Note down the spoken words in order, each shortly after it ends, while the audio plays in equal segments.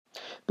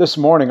This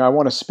morning I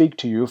want to speak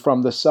to you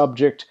from the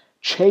subject,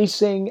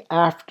 Chasing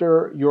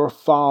After Your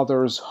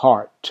Father's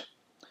Heart.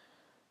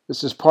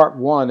 This is part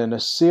one in a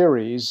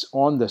series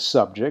on this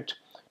subject,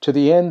 to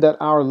the end that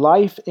our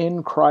life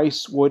in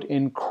Christ would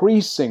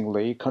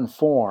increasingly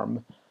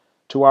conform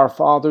to our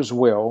Father's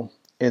will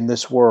in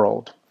this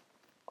world.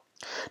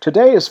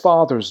 Today is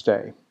Father's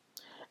Day,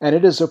 and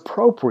it is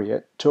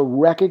appropriate to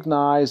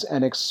recognize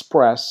and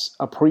express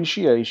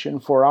appreciation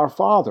for our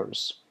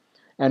fathers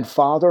and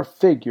father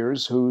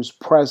figures whose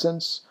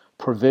presence,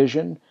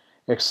 provision,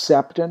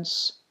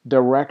 acceptance,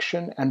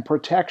 direction, and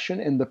protection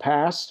in the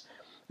past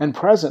and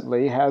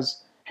presently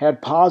has had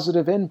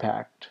positive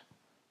impact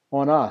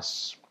on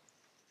us.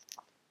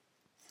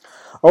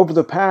 Over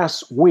the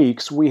past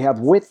weeks, we have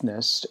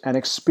witnessed and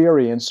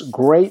experienced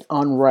great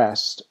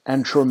unrest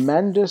and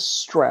tremendous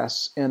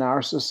stress in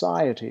our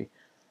society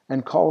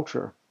and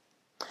culture.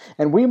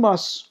 And we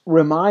must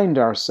remind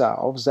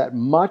ourselves that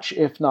much,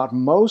 if not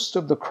most,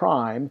 of the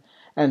crime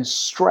and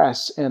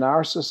stress in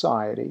our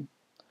society,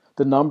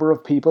 the number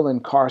of people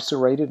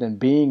incarcerated and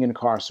being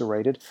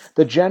incarcerated,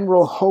 the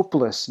general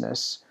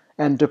hopelessness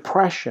and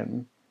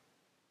depression,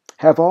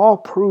 have all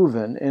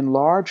proven in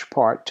large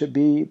part to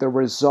be the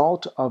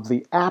result of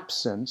the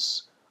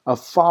absence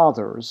of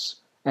fathers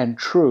and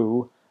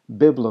true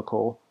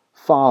biblical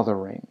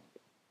fathering.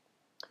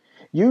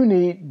 You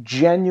need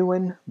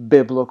genuine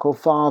biblical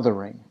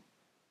fathering.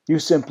 You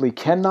simply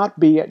cannot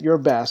be at your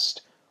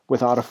best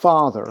without a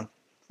father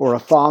or a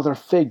father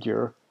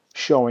figure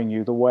showing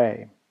you the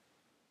way.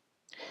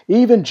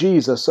 Even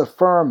Jesus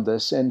affirmed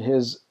this in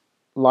his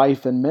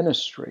life and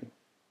ministry.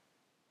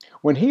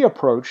 When he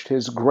approached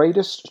his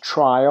greatest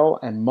trial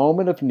and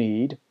moment of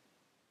need,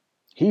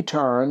 he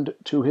turned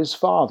to his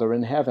Father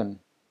in heaven,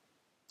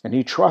 and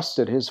he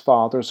trusted his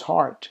Father's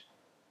heart.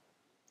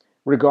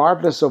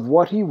 Regardless of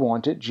what he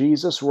wanted,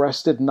 Jesus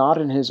rested not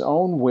in his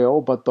own will,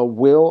 but the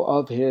will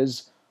of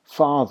his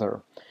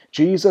Father.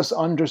 Jesus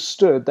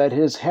understood that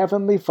his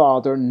heavenly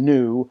Father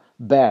knew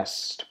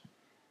best.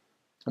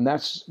 And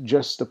that's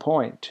just the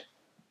point.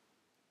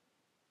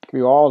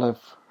 We all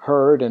have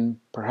heard and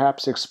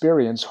perhaps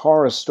experienced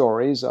horror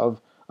stories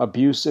of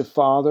abusive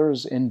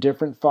fathers,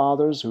 indifferent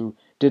fathers who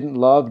didn't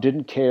love,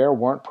 didn't care,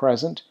 weren't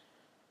present.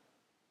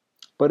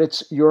 But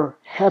it's your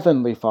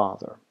heavenly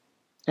Father,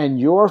 and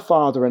your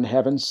Father in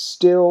heaven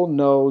still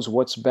knows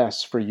what's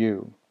best for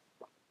you.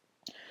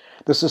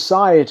 The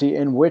society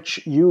in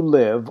which you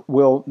live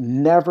will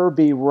never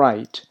be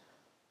right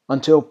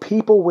until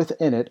people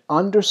within it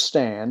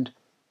understand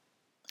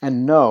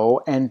and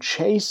know and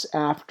chase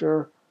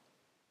after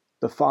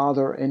the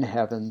Father in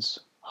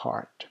heaven's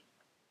heart.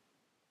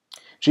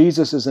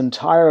 Jesus'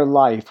 entire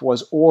life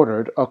was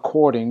ordered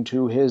according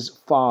to his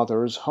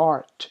Father's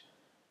heart.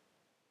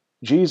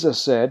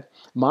 Jesus said,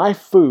 "My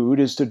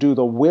food is to do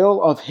the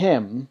will of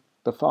him,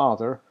 the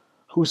Father,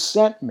 who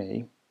sent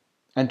me,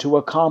 and to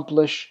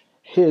accomplish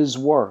his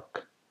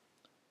work.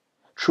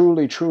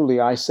 Truly, truly,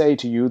 I say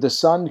to you, the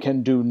Son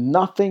can do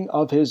nothing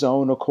of his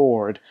own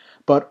accord,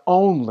 but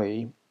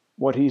only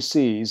what he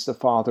sees the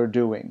Father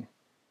doing.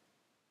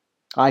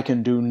 I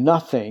can do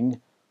nothing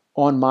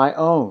on my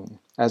own.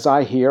 As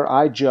I hear,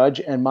 I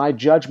judge, and my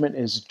judgment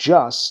is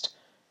just,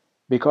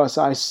 because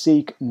I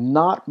seek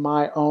not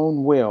my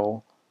own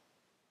will,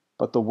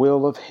 but the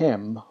will of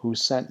him who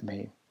sent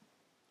me.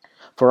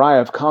 For I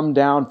have come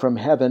down from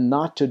heaven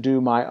not to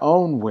do my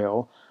own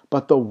will,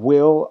 but the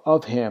will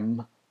of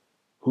him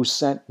who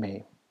sent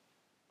me.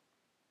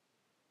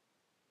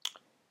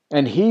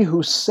 And he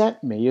who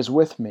sent me is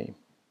with me.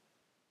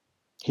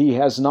 He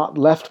has not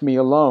left me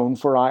alone,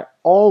 for I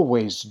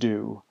always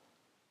do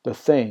the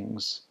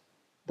things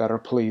that are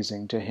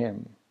pleasing to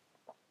him."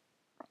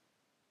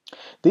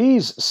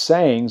 These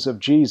sayings of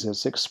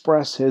Jesus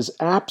express his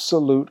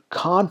absolute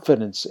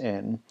confidence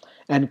in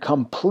and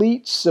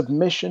complete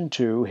submission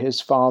to his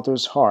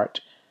Father's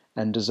heart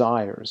and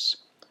desires.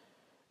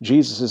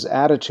 Jesus'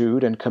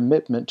 attitude and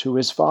commitment to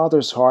his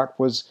Father's heart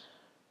was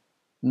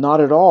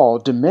not at all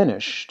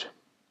diminished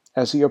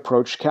as he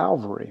approached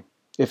Calvary.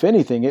 If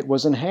anything, it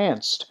was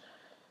enhanced.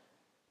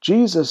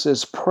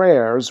 Jesus'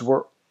 prayers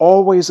were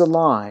always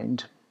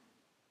aligned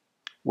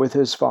with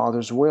his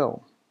Father's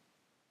will.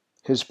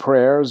 His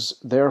prayers,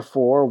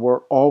 therefore,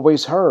 were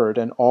always heard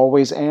and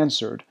always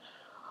answered.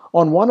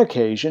 On one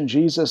occasion,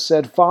 Jesus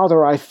said,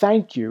 "Father, I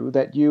thank you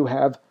that you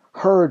have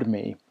heard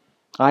me.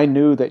 I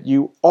knew that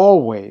you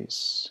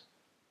always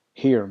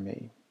hear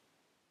me."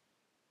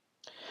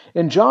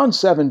 In John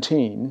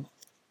 17,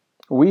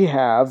 we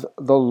have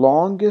the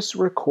longest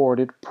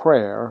recorded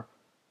prayer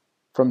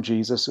from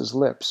Jesus'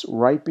 lips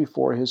right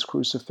before his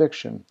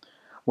crucifixion,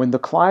 when the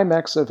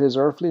climax of his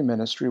earthly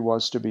ministry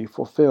was to be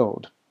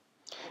fulfilled.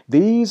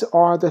 These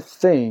are the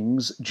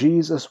things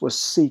Jesus was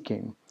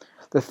seeking,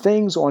 the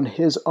things on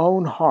his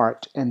own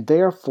heart, and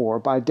therefore,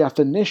 by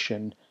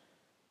definition,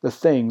 the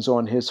things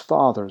on his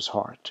Father's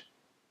heart.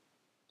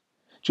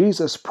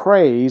 Jesus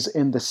prays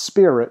in the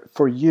Spirit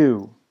for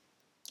you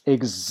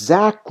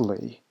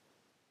exactly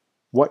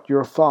what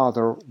your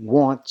Father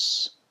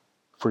wants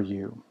for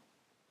you.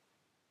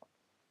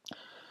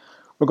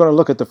 We're going to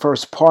look at the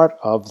first part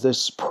of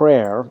this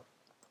prayer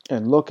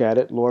and look at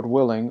it, Lord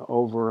willing,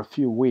 over a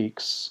few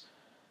weeks,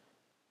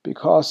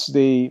 because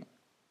the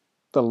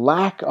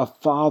lack of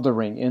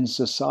fathering in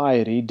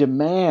society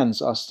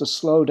demands us to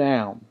slow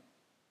down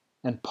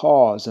and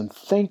pause and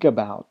think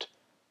about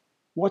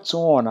what's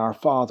on our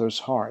Father's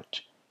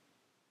heart,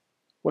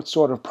 what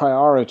sort of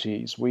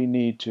priorities we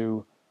need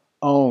to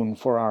own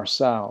for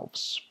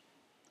ourselves.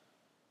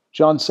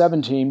 John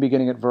 17,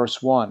 beginning at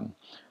verse 1.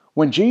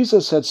 When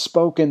Jesus had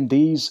spoken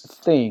these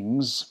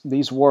things,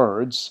 these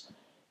words,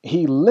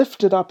 he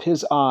lifted up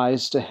his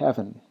eyes to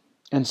heaven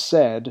and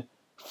said,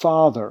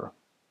 Father,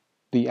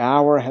 the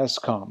hour has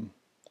come.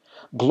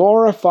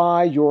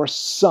 Glorify your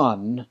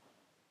Son,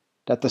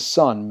 that the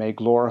Son may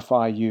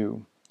glorify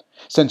you,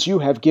 since you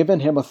have given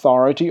him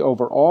authority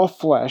over all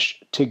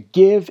flesh to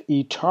give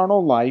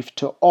eternal life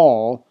to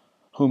all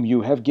whom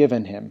you have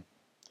given him.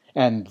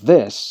 And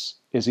this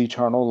is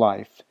eternal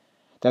life,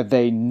 that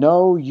they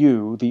know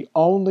you, the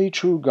only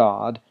true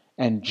God,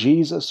 and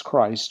Jesus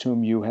Christ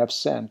whom you have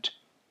sent.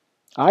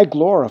 I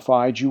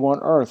glorified you on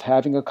earth,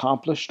 having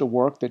accomplished the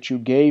work that you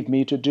gave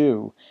me to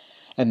do.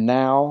 And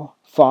now,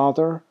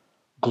 Father,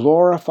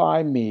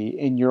 glorify me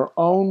in your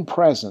own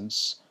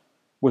presence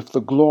with the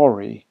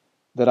glory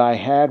that I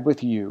had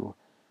with you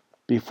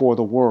before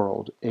the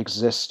world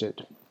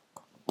existed.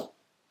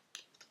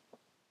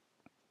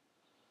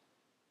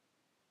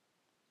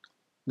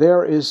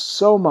 There is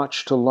so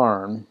much to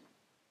learn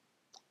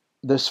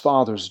this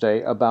Father's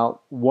Day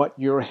about what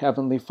your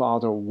Heavenly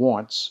Father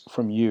wants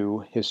from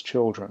you, His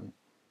children.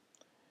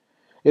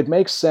 It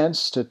makes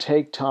sense to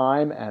take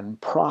time and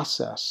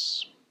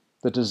process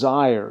the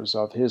desires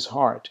of His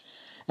heart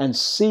and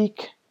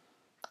seek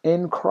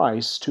in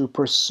Christ to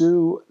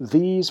pursue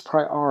these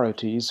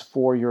priorities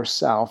for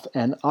yourself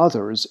and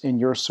others in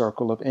your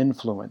circle of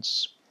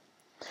influence,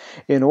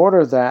 in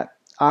order that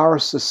our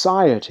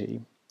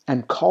society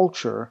and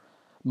culture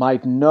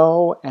might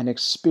know and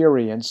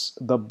experience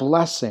the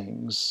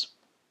blessings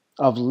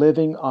of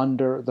living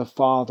under the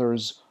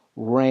Father's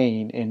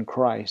reign in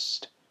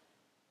Christ.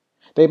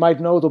 They might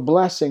know the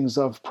blessings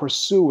of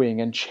pursuing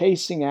and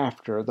chasing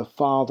after the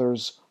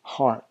Father's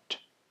heart.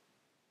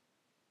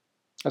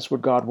 That's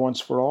what God wants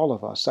for all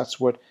of us. That's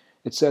what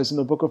it says in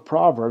the book of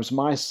Proverbs,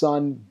 my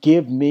son,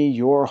 give me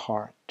your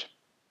heart.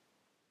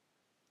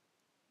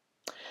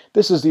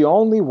 This is the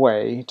only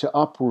way to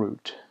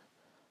uproot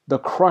the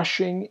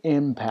crushing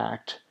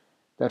impact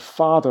that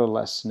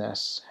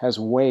fatherlessness has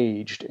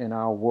waged in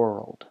our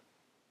world.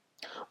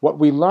 What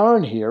we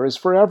learn here is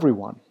for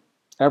everyone,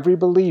 every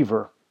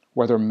believer,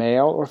 whether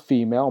male or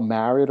female,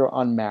 married or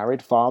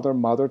unmarried, father,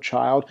 mother,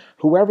 child,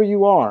 whoever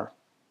you are.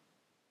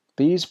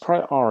 These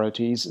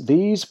priorities,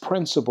 these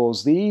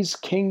principles, these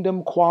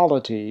kingdom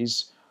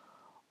qualities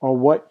are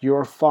what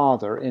your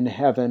Father in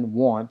heaven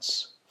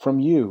wants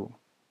from you.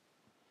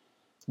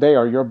 They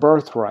are your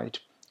birthright,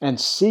 and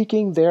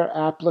seeking their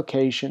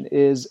application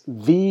is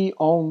the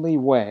only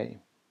way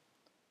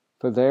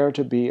for there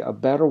to be a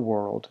better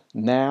world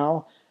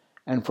now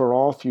and for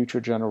all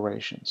future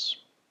generations.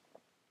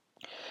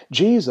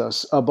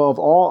 Jesus, above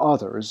all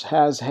others,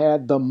 has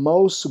had the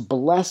most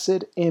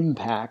blessed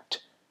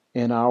impact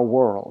in our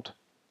world.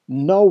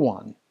 No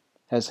one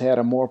has had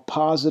a more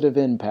positive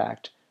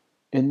impact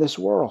in this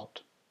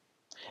world.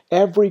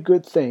 Every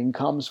good thing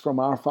comes from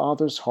our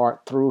Father's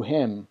heart through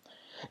Him.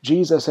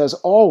 Jesus has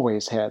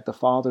always had the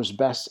Father's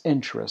best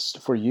interest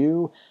for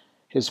you,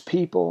 His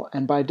people,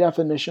 and by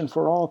definition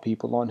for all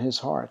people on His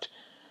heart.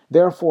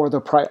 Therefore,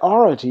 the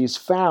priorities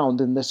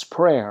found in this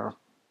prayer,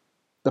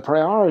 the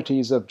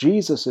priorities of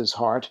Jesus'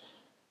 heart,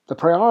 the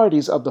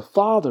priorities of the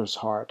Father's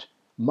heart,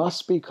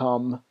 must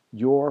become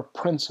your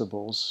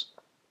principles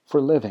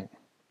for living.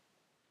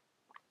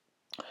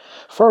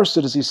 First,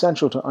 it is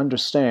essential to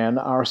understand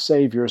our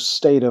Savior's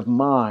state of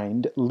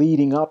mind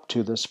leading up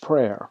to this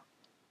prayer.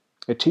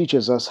 It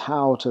teaches us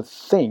how to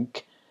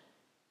think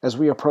as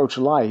we approach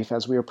life,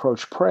 as we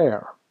approach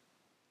prayer.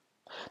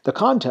 The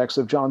context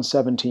of John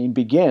 17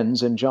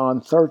 begins in John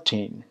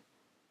 13.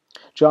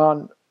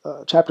 John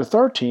chapter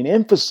 13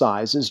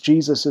 emphasizes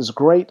Jesus'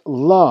 great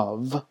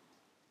love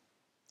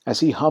as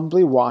He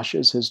humbly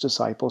washes His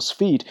disciples'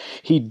 feet.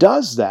 He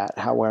does that,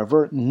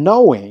 however,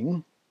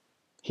 knowing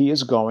He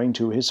is going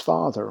to His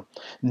Father,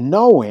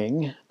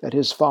 knowing that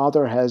His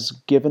Father has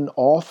given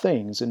all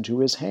things into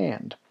His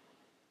hand.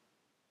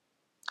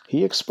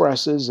 He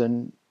expresses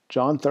in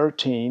John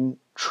 13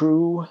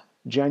 true,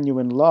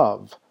 genuine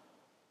love.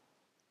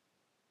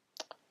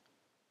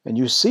 And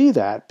you see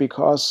that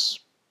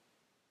because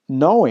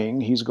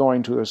knowing He's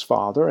going to His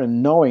Father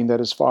and knowing that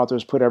His Father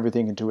has put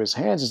everything into His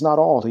hands is not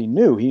all He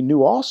knew. He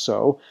knew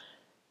also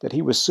that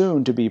He was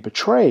soon to be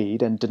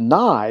betrayed and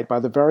denied by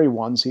the very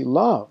ones He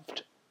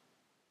loved.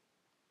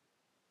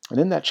 And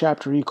in that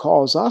chapter, He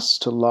calls us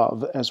to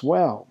love as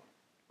well.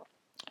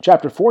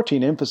 Chapter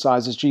 14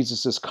 emphasizes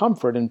Jesus'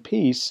 comfort and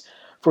peace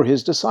for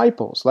His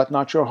disciples. Let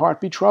not your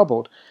heart be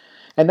troubled.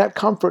 And that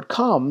comfort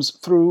comes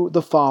through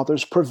the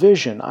Father's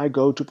provision. I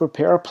go to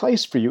prepare a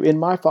place for you. In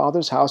my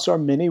Father's house are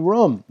many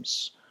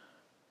rooms.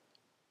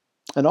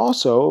 And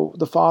also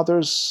the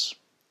Father's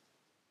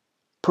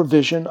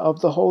provision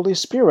of the Holy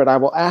Spirit. I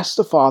will ask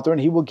the Father,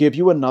 and he will give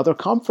you another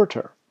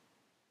comforter.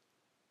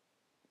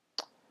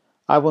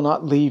 I will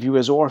not leave you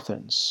as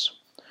orphans.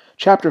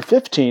 Chapter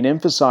 15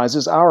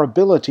 emphasizes our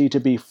ability to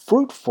be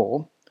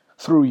fruitful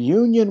through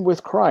union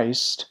with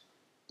Christ,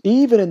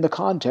 even in the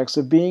context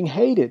of being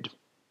hated.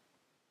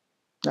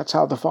 That's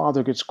how the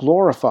Father gets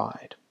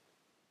glorified,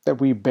 that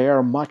we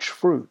bear much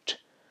fruit.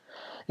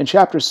 In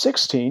chapter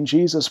 16,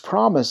 Jesus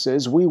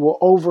promises we will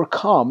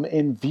overcome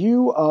in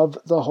view of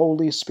the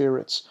Holy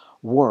Spirit's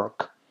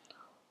work.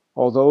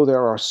 Although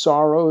there are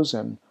sorrows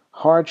and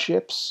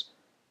hardships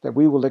that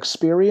we will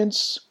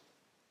experience,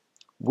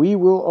 we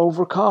will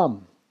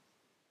overcome.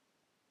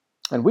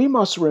 And we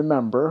must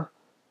remember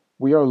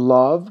we are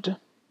loved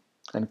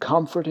and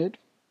comforted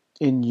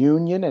in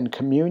union and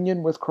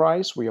communion with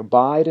Christ. We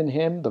abide in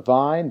him, the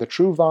vine, the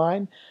true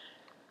vine.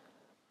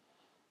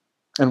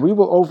 And we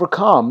will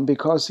overcome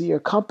because he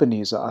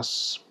accompanies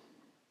us.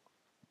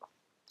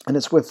 And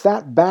it's with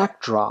that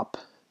backdrop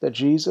that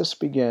Jesus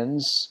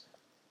begins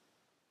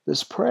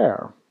this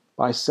prayer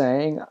by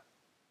saying,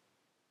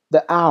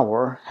 "The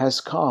hour has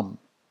come."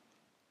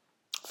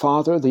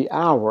 Father, the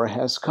hour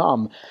has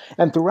come.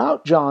 And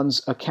throughout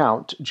John's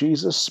account,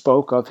 Jesus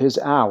spoke of his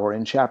hour.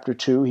 In chapter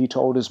 2, he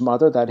told his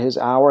mother that his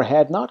hour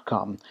had not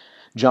come.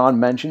 John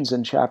mentions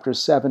in chapters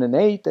 7 and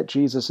 8 that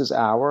Jesus'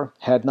 hour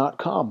had not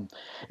come.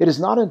 It is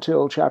not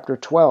until chapter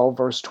 12,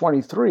 verse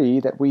 23,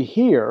 that we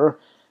hear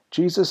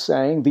Jesus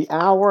saying, "The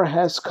hour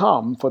has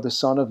come for the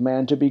Son of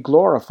Man to be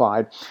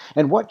glorified."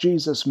 And what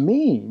Jesus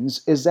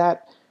means is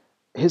that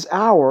his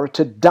hour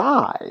to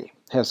die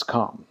has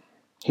come.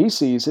 He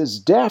sees his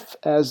death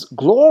as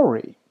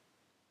glory.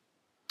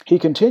 He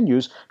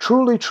continues,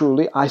 "Truly,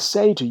 truly, I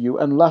say to you,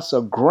 unless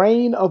a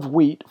grain of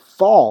wheat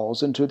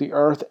falls into the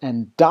earth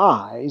and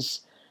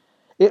dies,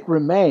 it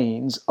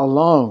remains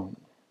alone.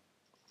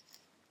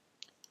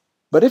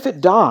 But if it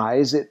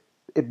dies, it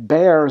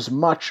bears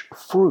much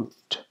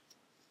fruit."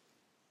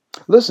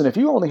 Listen, if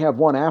you only have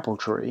one apple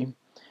tree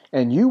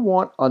and you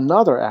want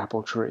another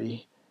apple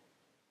tree,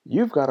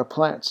 you've got to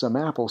plant some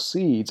apple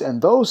seeds,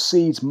 and those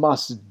seeds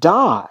must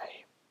die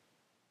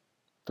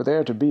for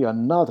there to be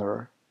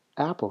another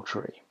apple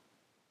tree.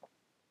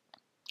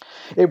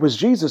 It was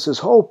Jesus'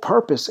 whole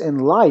purpose in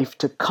life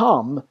to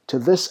come to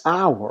this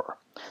hour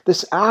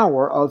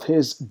of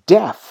his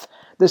death,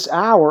 this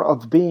hour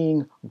of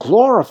being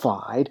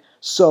glorified,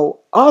 so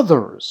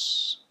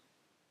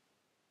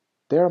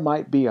there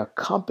might be a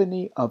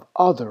company of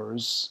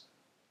others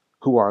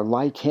who are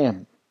like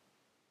him.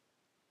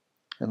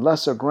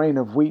 Unless a grain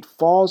of wheat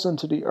falls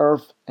into the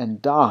earth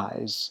and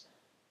dies,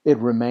 it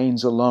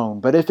remains alone.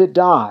 But if it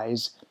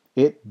dies,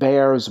 it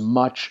bears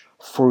much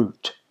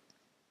fruit.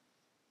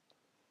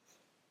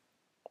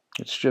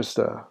 It's just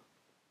a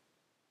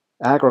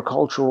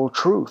agricultural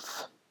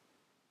truth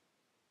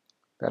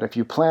that if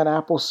you plant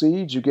apple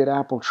seeds, you get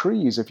apple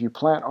trees. If you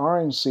plant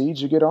orange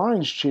seeds, you get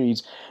orange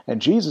trees.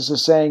 And Jesus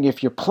is saying,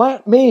 if you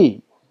plant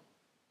me,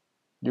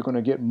 you're going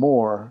to get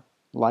more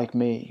like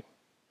me.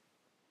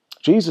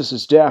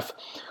 Jesus' death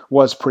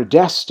was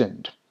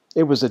predestined.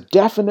 It was a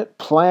definite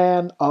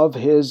plan of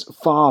his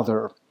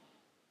Father.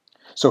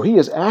 So he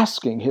is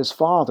asking his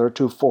Father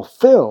to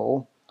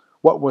fulfill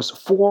what was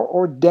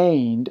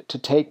foreordained to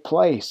take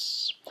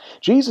place.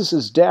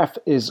 Jesus' death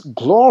is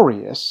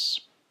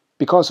glorious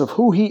because of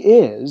who he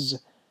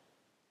is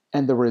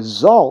and the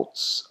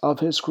results of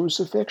his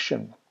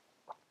crucifixion.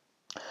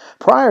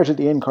 Prior to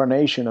the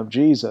incarnation of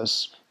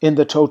Jesus, in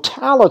the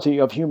totality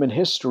of human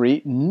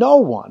history, no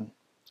one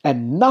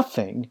and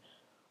nothing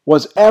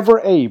was ever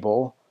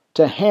able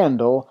to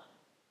handle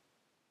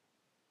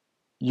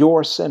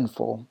our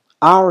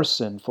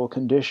sinful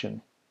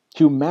condition,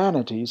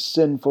 humanity's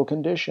sinful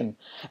condition,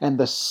 and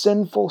the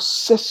sinful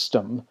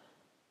system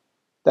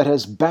that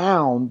has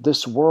bound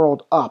this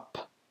world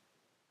up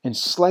in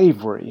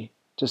slavery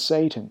to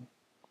Satan.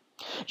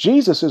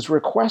 Jesus is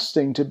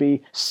requesting to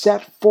be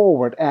set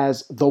forward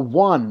as the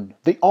one,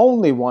 the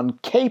only one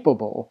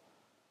capable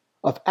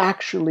of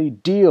actually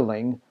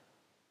dealing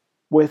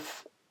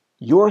with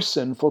your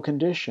sinful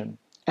condition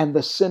and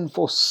the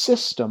sinful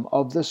system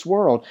of this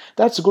world.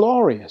 That's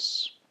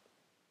glorious.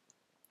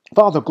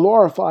 Father,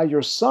 glorify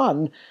your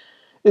Son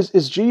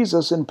is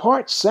Jesus in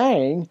part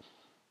saying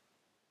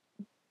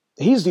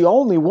he's the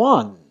only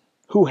one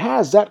who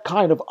has that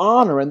kind of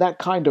honor and that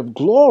kind of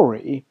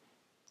glory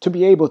to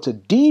be able to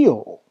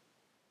deal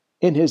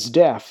in his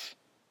death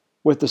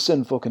with the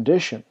sinful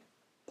condition.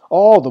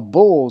 All the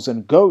bulls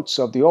and goats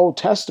of the Old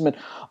Testament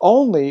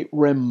only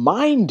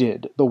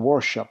reminded the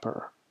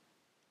worshiper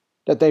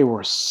that they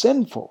were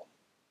sinful.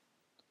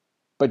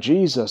 But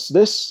Jesus,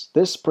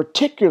 this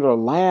particular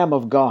Lamb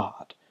of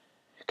God,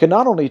 can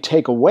not only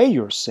take away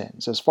your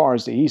sins as far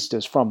as the east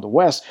is from the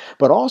west,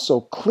 but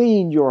also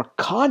clean your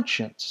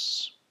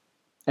conscience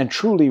and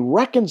truly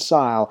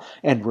reconcile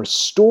and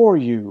restore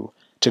you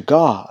to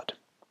God.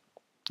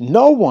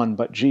 No one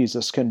but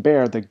Jesus can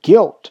bear the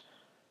guilt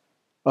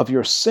of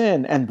your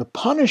sin and the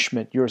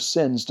punishment your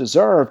sins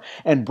deserve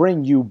and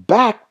bring you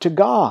back to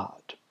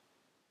God.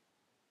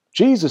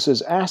 Jesus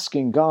is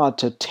asking God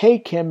to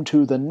take him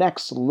to the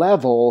next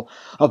level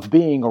of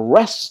being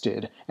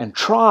arrested and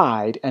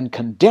tried and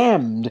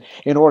condemned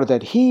in order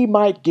that he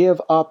might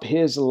give up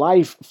his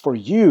life for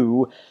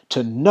you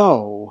to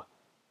know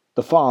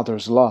the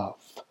Father's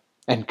love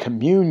and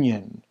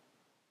communion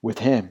with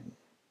him.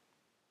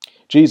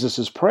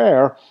 Jesus'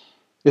 prayer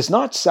is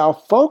not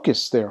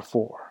self-focused,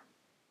 therefore,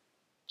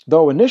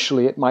 though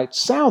initially it might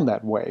sound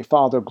that way.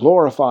 Father,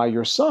 glorify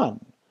your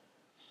Son.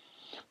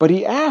 But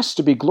he asked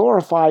to be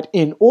glorified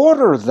in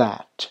order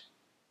that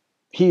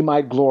he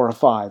might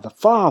glorify the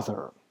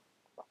Father.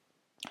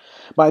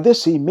 By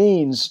this he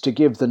means to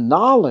give the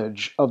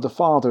knowledge of the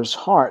Father's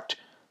heart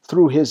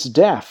through his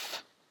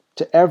death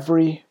to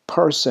every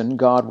person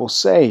God will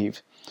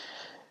save.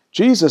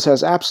 Jesus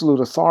has absolute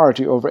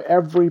authority over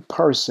every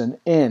person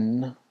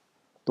in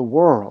the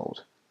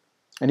world.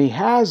 And he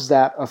has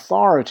that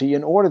authority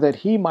in order that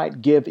he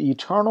might give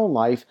eternal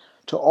life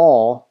to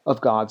all of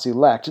God's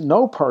elect.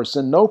 No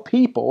person, no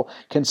people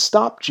can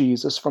stop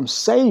Jesus from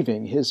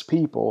saving his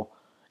people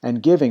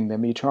and giving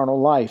them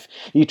eternal life.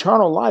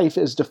 Eternal life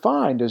is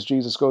defined, as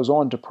Jesus goes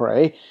on to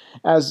pray,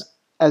 as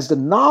the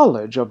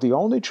knowledge of the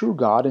only true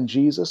God and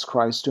Jesus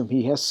Christ whom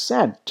he has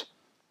sent.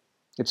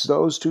 It's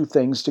those two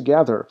things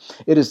together.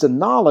 It is the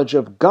knowledge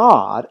of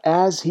God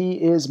as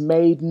he is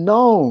made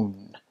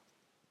known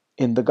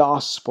in the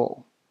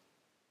gospel.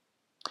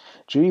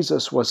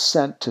 Jesus was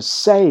sent to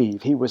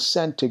save. He was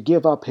sent to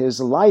give up his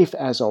life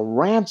as a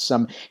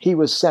ransom. He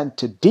was sent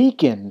to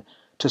deacon,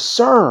 to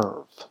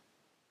serve,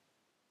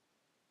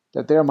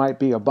 that there might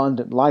be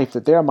abundant life,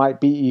 that there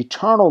might be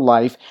eternal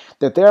life,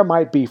 that there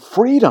might be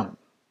freedom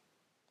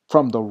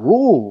from the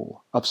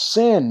rule of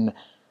sin,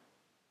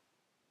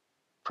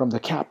 from the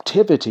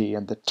captivity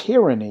and the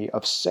tyranny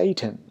of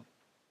Satan,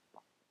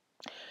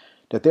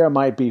 that there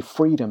might be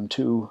freedom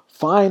to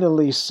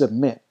finally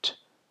submit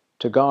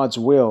to God's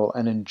will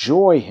and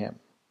enjoy him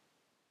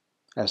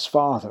as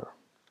Father.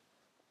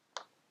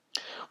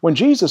 When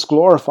Jesus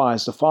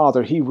glorifies the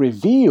Father, he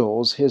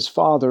reveals his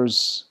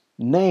Father's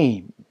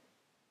name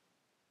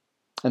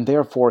and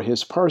therefore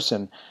his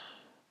person.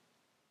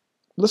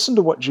 Listen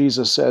to what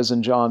Jesus says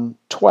in John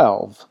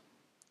 12.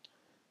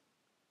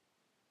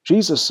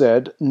 Jesus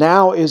said,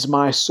 "Now is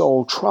my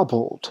soul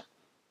troubled.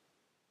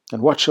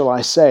 And what shall I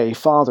say?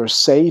 Father,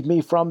 save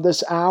me from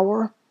this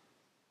hour?"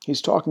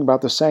 He's talking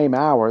about the same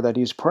hour that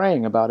he's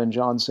praying about in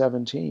John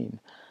 17.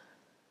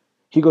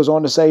 He goes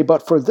on to say,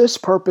 "But for this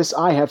purpose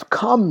I have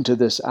come to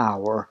this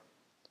hour.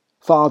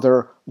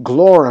 Father,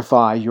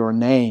 glorify your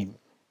name."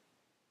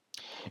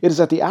 It is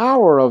at the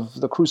hour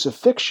of the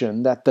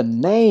crucifixion that the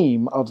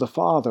name of the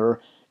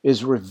Father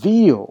is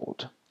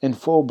revealed in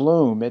full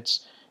bloom.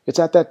 It's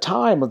at that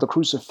time of the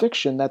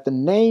crucifixion that the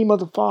name of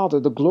the Father,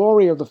 the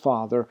glory of the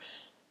Father,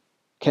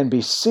 can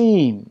be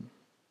seen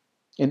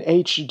in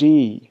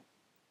HD.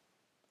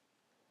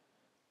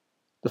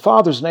 The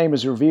Father's name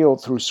is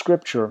revealed through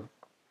Scripture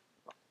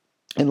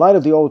in light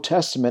of the Old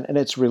Testament and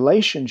its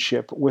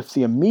relationship with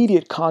the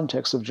immediate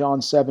context of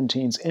John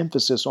 17's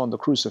emphasis on the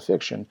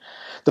crucifixion.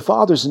 The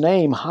Father's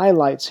name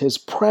highlights his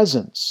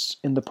presence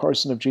in the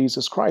person of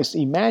Jesus Christ,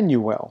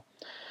 Emmanuel,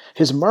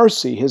 his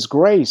mercy, his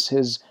grace,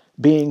 his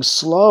being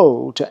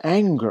slow to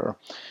anger,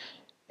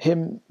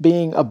 him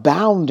being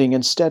abounding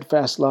in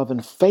steadfast love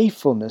and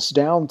faithfulness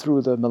down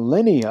through the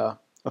millennia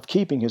of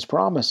keeping his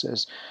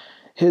promises,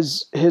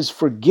 his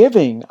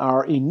forgiving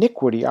our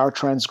iniquity, our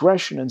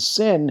transgression and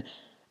sin,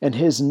 and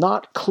his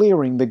not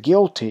clearing the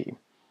guilty.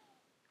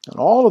 And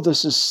all of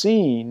this is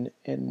seen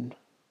in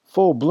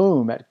full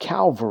bloom at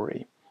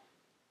Calvary.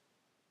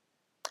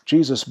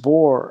 Jesus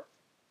bore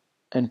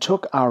and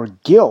took our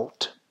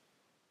guilt,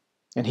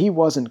 and he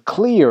wasn't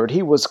cleared,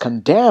 he was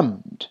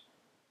condemned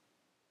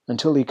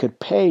until he could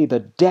pay the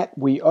debt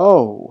we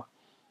owe.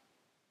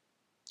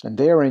 And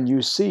therein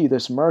you see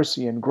this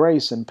mercy and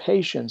grace and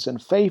patience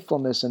and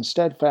faithfulness and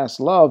steadfast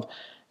love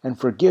and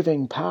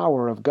forgiving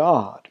power of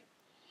God.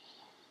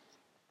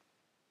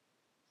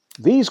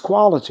 These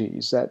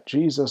qualities that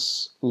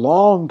Jesus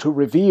longed to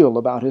reveal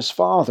about his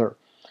Father,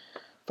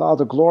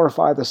 Father,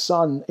 glorify the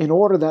Son in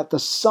order that the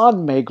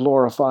Son may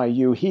glorify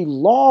you. He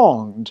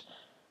longed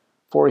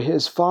for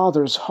his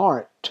Father's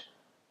heart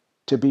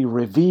to be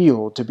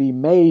revealed, to be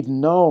made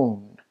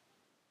known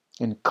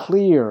in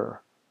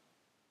clear,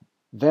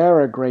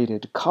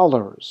 variegated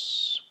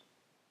colors.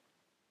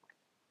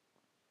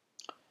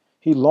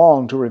 He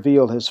longed to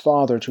reveal his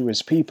Father to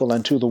his people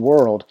and to the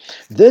world.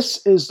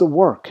 This is the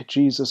work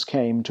Jesus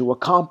came to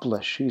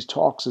accomplish. He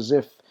talks as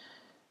if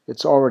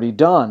it's already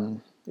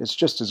done. It's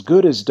just as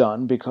good as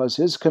done because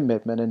his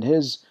commitment and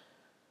his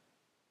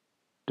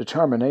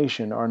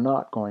determination are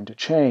not going to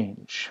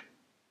change.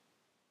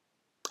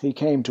 He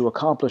came to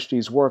accomplish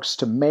these works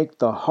to make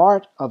the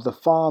heart of the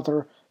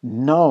Father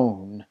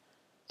known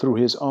through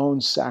his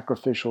own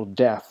sacrificial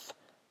death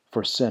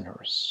for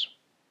sinners.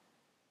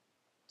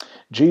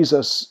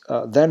 Jesus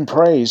then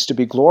prays to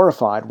be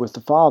glorified with the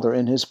Father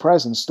in his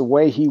presence the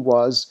way he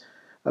was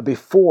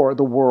before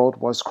the world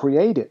was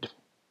created.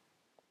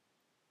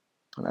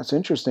 And that's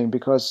interesting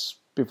because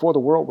before the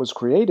world was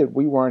created,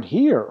 we weren't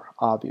here,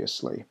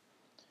 obviously.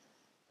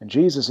 And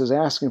Jesus is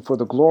asking for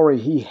the glory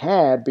he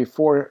had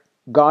before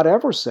God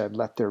ever said,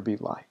 "Let there be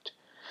light."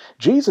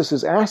 Jesus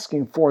is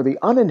asking for the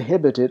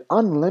uninhibited,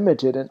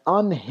 unlimited, and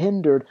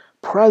unhindered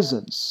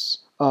presence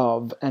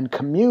of and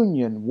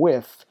communion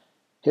with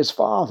his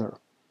Father.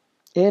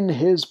 In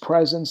his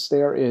presence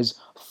there is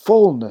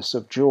fullness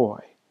of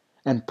joy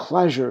and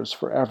pleasures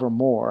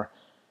forevermore.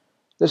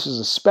 This is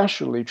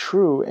especially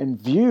true in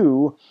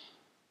view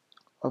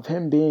of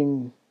him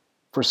being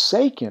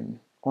forsaken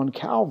on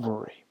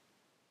Calvary.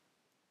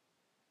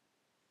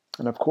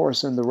 And of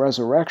course, in the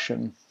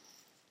resurrection,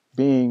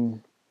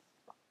 being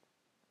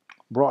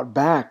brought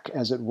back,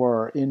 as it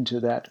were, into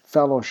that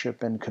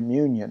fellowship and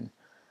communion,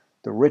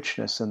 the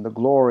richness and the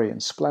glory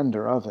and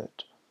splendor of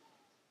it.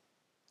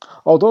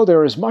 Although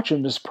there is much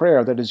in this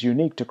prayer that is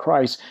unique to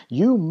Christ,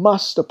 you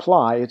must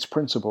apply its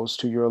principles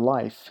to your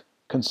life,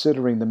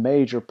 considering the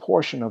major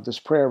portion of this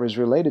prayer is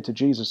related to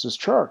Jesus'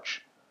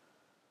 church.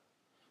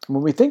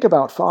 When we think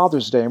about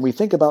Father's Day and we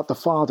think about the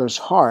Father's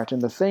heart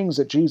and the things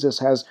that Jesus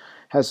has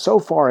so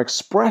far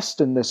expressed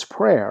in this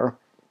prayer,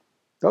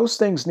 those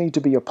things need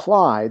to be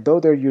applied. Though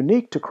they're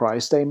unique to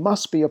Christ, they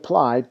must be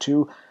applied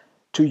to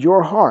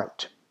your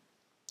heart.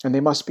 And they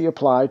must be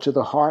applied to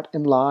the heart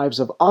and lives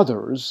of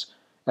others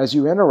as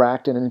you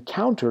interact and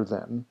encounter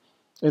them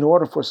in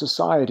order for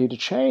society to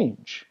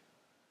change,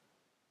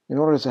 in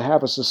order to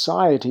have a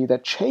society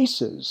that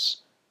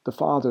chases the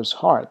Father's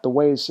heart, the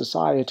way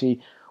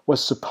society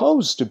was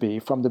supposed to be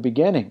from the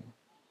beginning.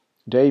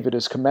 David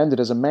is commended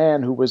as a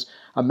man who was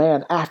a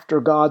man after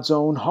God's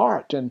own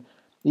heart, and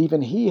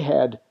even he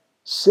had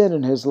sin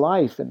in his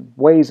life and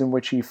ways in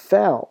which he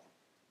fell.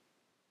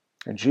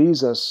 And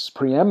Jesus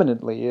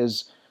preeminently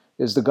is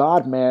the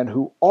God-man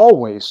who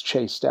always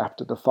chased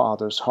after the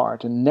Father's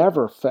heart and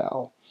never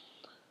fell.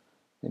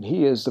 And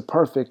he is the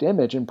perfect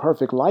image and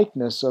perfect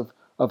likeness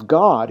of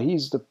God.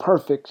 He's the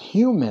perfect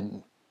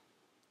human.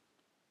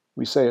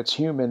 We say it's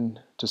human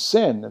to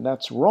sin, and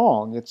that's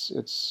wrong.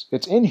 It's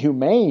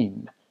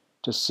inhumane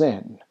to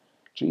sin.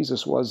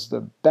 Jesus was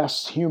the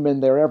best human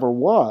there ever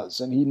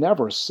was, and he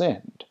never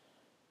sinned.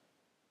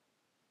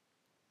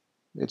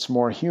 It's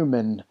more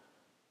human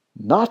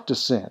not to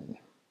sin.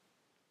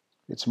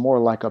 It's more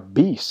like a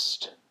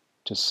beast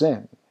to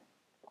sin.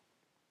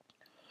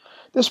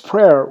 This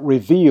prayer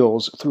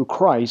reveals through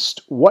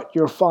Christ what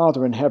your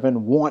Father in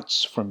heaven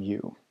wants from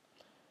you.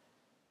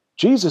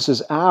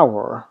 Jesus'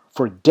 hour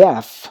for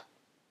death,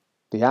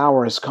 the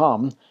hour has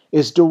come,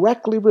 is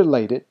directly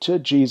related to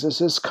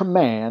Jesus'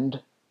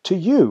 command to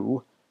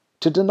you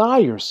to deny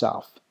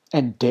yourself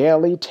and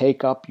daily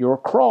take up your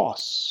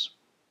cross.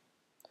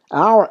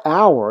 Our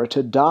hour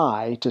to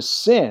die to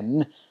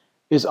sin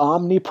is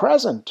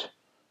omnipresent.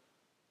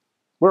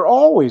 We're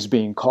always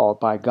being called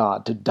by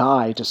God to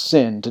die to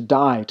sin, to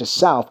die to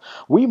self.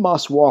 We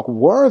must walk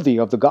worthy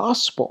of the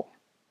gospel.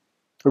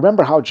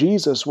 Remember how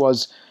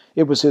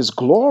it was his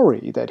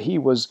glory that he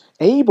was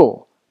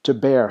able to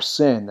bear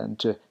sin and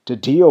to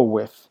deal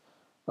with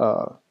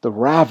the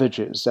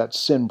ravages that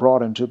sin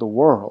brought into the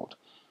world.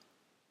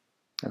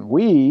 And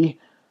we,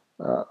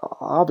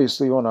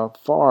 obviously on a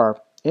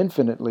far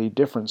infinitely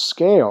different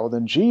scale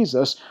than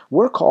Jesus,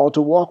 we're called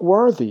to walk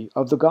worthy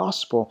of the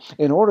gospel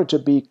in order to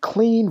be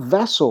clean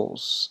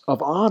vessels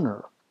of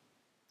honor,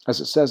 as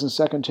it says in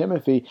 2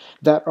 Timothy,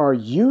 that are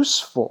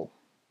useful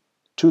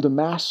to the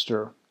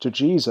Master, to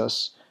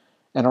Jesus,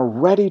 and are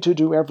ready to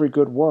do every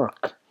good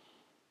work.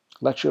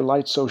 Let your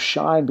light so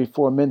shine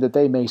before men that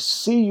they may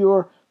see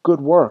your good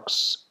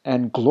works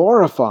and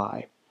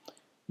glorify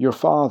your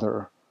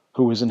Father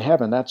who is in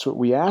heaven. That's what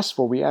we ask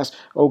for. We ask,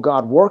 oh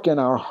God, work in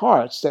our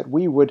hearts that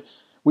we would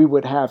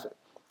have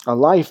a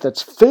life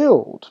that's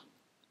filled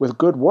with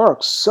good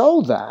works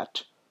so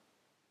that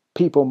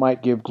people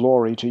might give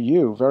glory to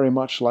you, very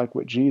much like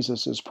what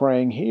Jesus is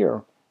praying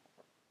here.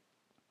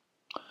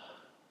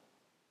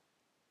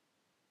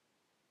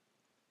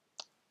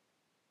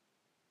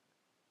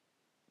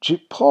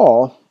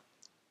 Paul,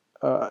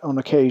 on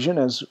occasion,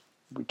 as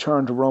we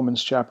turn to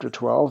Romans chapter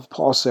 12,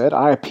 Paul said,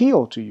 I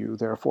appeal to you,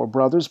 therefore,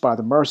 brothers, by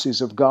the mercies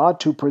of God,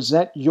 to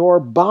present your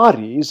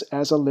bodies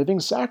as a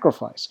living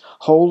sacrifice,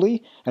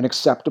 holy and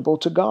acceptable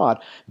to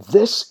God.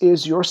 This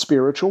is your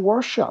spiritual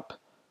worship.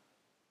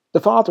 The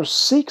Father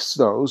seeks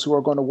those who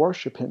are going to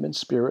worship him in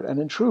spirit and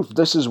in truth.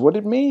 This is what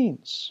it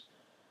means.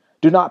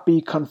 Do not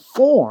be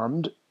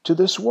conformed to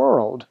this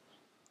world.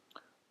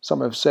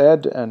 Some have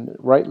said, and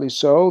rightly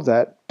so,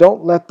 that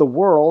don't let the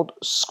world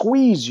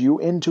squeeze you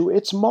into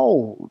its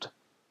mold,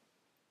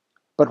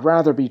 but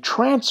rather be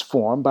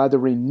transformed by the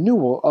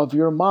renewal of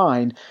your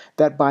mind,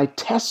 that by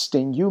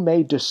testing you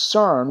may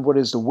discern what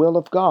is the will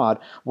of God,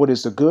 what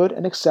is the good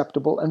and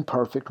acceptable and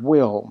perfect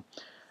will.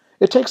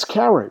 It takes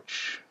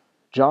courage.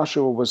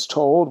 Joshua was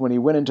told when he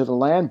went into the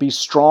land, be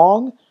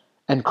strong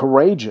and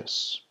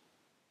courageous.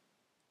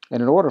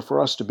 And in order for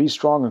us to be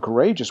strong and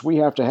courageous, we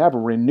have to have a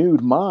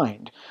renewed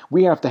mind.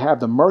 We have to have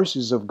the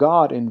mercies of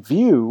God in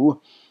view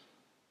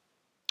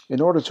in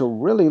order to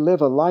really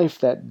live a life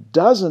that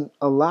doesn't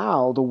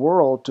allow the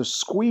world to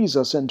squeeze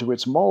us into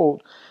its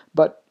mold,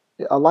 but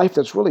a life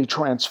that's really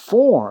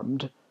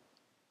transformed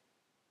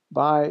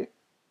by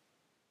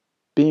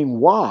being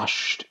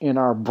washed in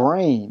our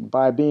brain,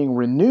 by being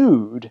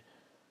renewed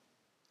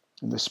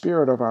in the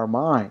spirit of our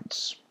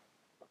minds.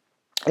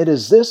 It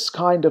is this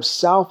kind of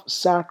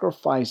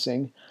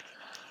self-sacrificing,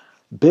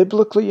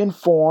 biblically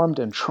informed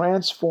and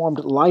transformed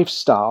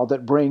lifestyle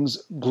that brings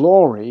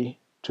glory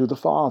to the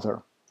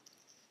Father,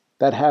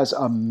 that has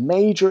a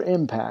major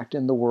impact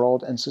in the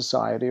world and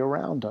society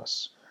around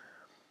us.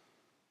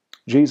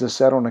 Jesus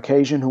said on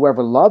occasion,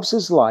 "Whoever loves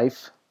his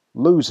life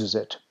loses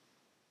it.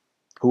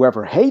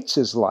 Whoever hates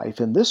his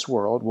life in this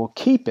world will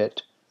keep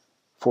it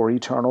for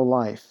eternal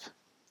life."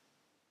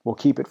 Will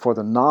keep it for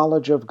the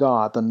knowledge of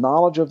God, the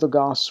knowledge of the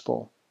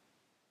gospel,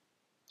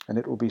 and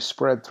it will be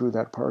spread through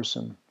that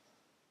person.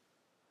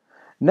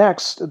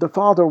 Next, the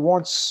Father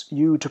wants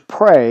you to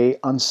pray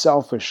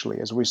unselfishly.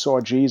 As we saw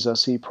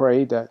Jesus, he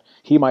prayed that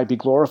he might be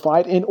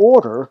glorified in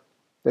order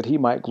that he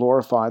might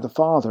glorify the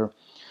Father.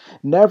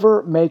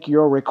 Never make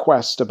your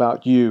request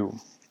about you.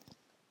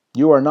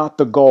 You are not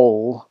the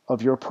goal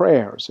of your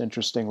prayers,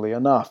 interestingly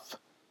enough.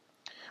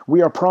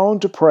 We are prone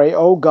to pray,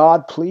 "Oh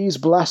God, please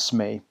bless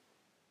me,"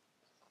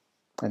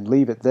 and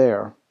leave it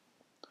there.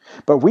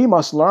 But we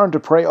must learn to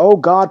pray, "Oh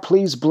God,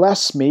 please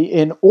bless me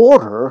in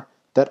order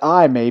that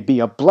I may be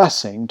a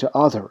blessing to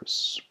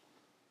others."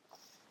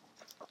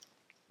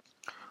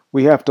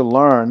 We have to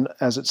learn,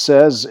 as it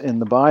says in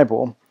the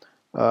Bible,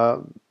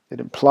 it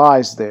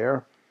implies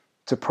there,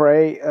 to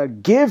pray,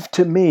 "Give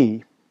to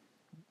me."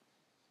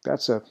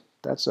 That's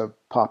a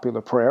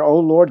popular prayer. "Oh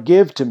Lord,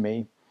 give to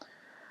me."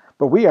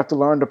 But we have to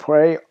learn to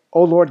pray,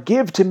 "Oh Lord,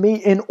 give to me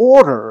in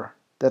order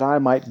that I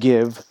might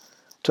give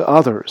to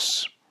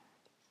others."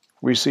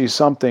 We see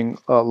something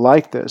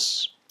like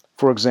this,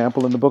 for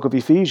example, in the book of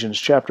Ephesians,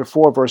 chapter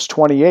 4, verse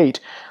 28.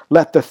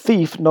 "Let the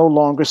thief no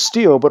longer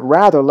steal, but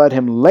rather let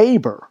him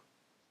labor,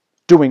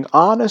 doing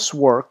honest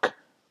work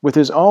with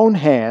his own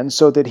hands,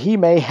 so that he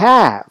may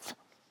have."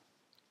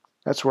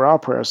 That's where our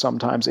prayer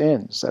sometimes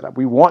ends, that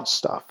we want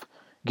stuff.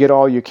 Get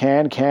all you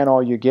can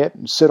all you get,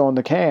 and sit on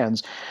the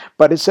cans.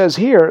 But it says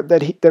here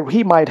that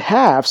he might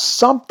have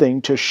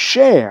something to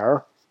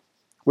share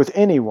with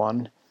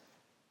anyone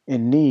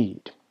in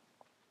need.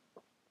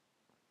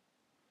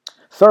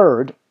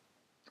 Third,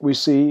 we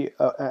see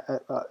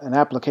an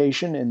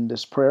application in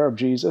this prayer of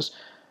Jesus.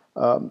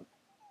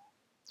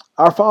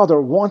 Our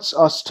Father wants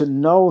us to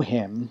know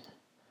him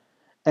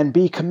and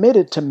be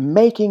committed to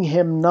making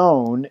him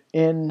known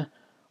in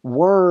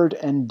word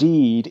and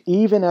deed,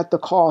 even at the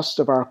cost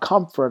of our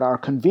comfort, our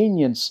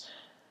convenience,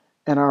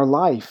 and our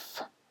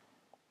life.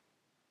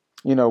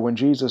 You know, when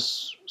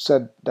Jesus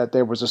said that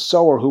there was a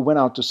sower who went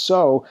out to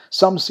sow,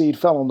 some seed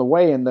fell on the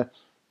way, and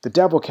the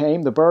devil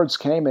came, the birds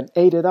came and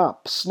ate it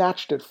up,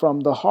 snatched it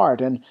from the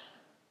heart. And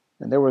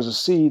there was a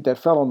seed that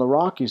fell on the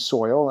rocky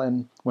soil,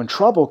 and when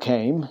trouble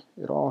came,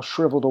 it all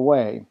shriveled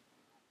away.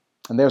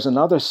 And there's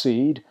another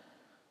seed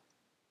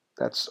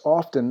that's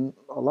often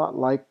a lot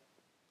like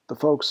the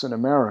folks in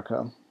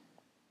America,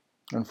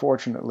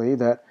 unfortunately,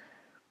 that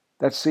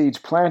seed's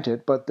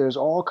planted, but there's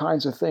all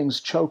kinds of things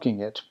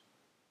choking it.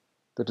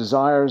 The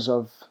desires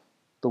of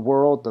the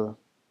world, the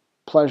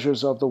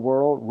pleasures of the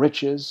world,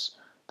 riches,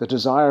 the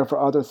desire for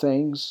other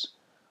things,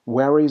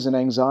 worries and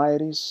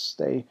anxieties,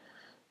 they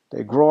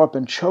grow up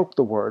and choke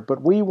the word.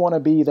 But we want to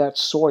be that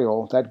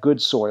soil, that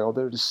good soil.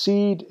 The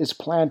seed is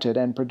planted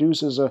and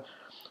produces a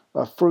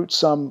fruit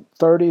some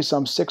 30,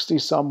 some 60,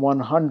 some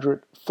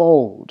 100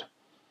 fold.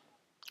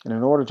 And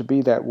in order to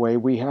be that way,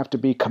 we have to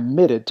be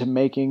committed to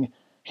making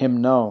him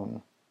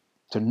known,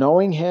 to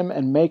knowing him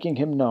and making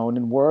him known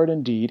in word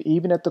and deed,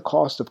 even at the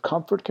cost of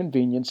comfort,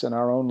 convenience, in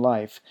our own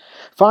life.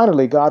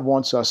 Finally, God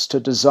wants us to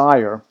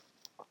desire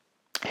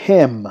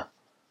him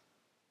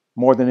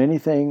more than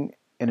anything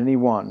and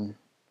anyone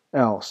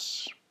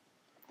else.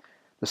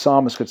 The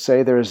psalmist could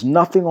say, "There is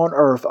nothing on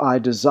earth I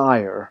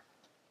desire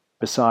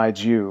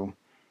besides you."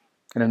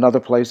 In another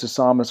place, the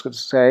psalmist could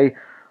say,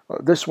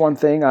 "This one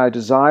thing I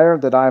desire,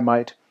 that I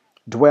might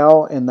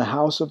dwell in the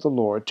house of the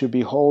Lord, to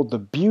behold the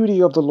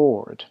beauty of the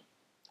Lord,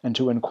 and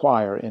to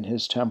inquire in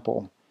his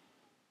temple."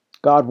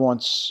 God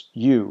wants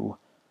you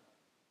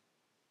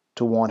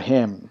to want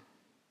him.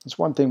 It's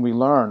one thing we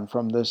learn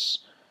from this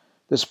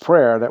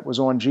prayer that was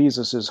on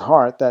Jesus'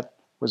 heart, that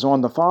was on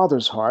the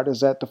Father's heart,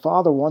 is that the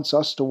Father wants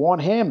us to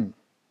want him.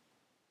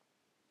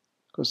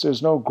 Because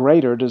there's no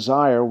greater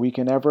desire we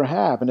can ever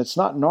have. And it's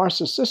not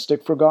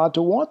narcissistic for God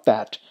to want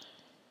that.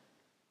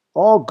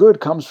 All good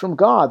comes from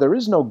God. There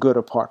is no good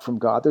apart from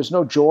God. There's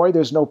no joy,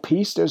 there's no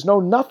peace, there's no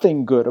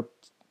nothing good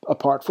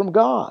apart from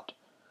God.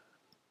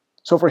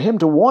 So for him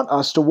to want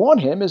us to want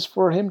him is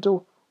for him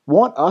to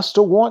want us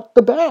to want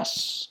the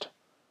best.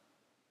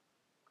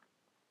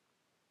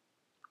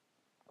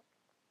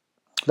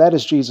 That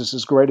is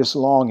Jesus' greatest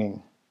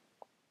longing.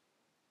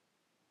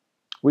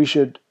 We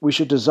should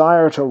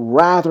desire to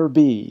rather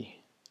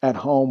be at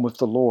home with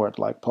the Lord,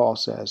 like Paul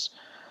says,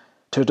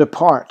 to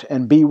depart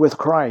and be with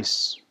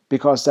Christ,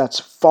 because that's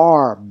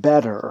far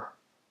better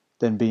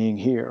than being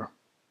here.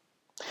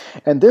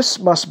 And this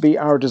must be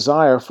our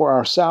desire for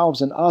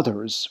ourselves and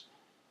others.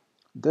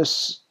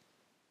 This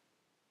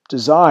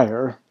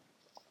desire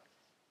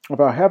of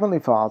our Heavenly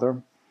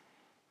Father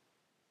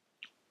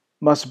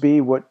must be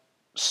what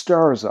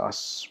stirs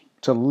us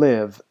to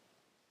live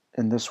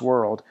in this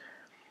world.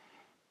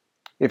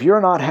 If you're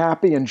not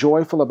happy and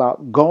joyful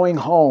about going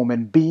home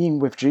and being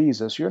with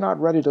Jesus, you're not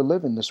ready to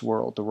live in this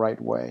world the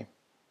right way.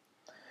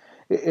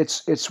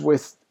 It's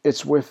with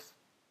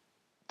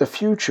the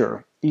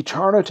future,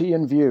 eternity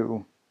in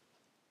view,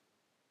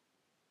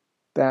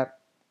 that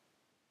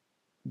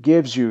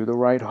gives you the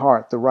right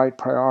heart, the right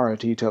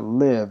priority to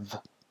live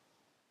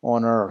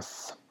on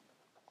earth.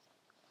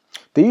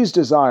 These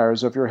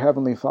desires of your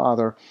Heavenly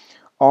Father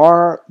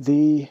are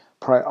the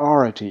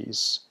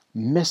priorities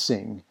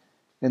missing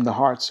in the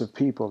hearts of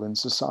people in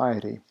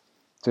society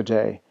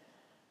today.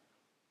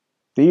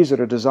 These are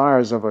the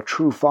desires of a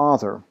true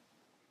Father.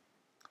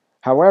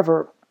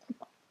 However,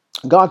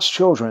 God's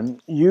children,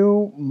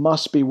 you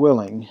must be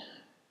willing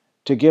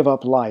to give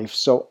up life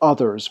so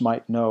others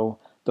might know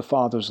the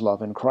Father's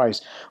love in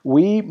Christ.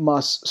 We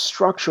must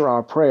structure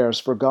our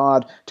prayers for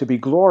God to be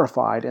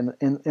glorified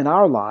in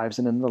our lives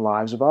and in the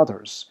lives of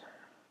others.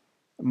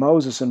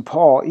 Moses and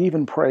Paul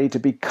even prayed to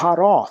be cut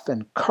off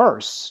and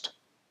cursed,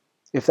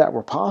 if that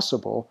were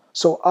possible,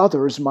 so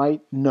others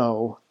might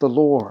know the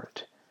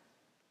Lord.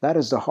 That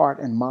is the heart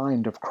and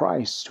mind of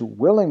Christ, who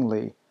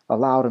willingly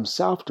allowed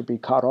himself to be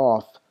cut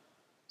off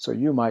so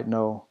you might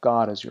know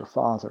God as your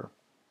Father.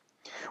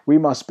 We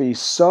must be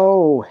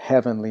so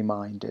heavenly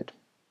minded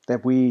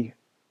that we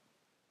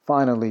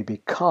finally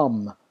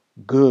become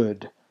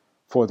good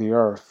for the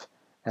earth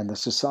and the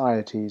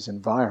society's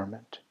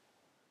environment.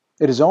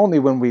 It is only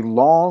when we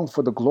long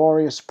for the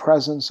glorious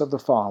presence of the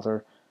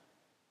Father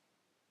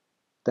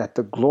that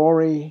the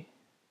glory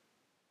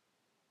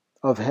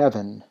of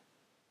heaven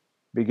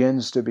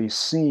begins to be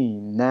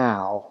seen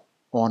now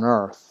on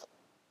earth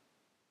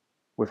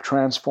with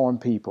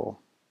transformed people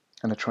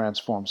and a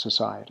transformed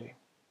society.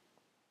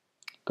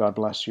 God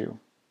bless you,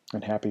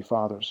 and happy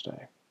Father's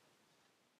Day.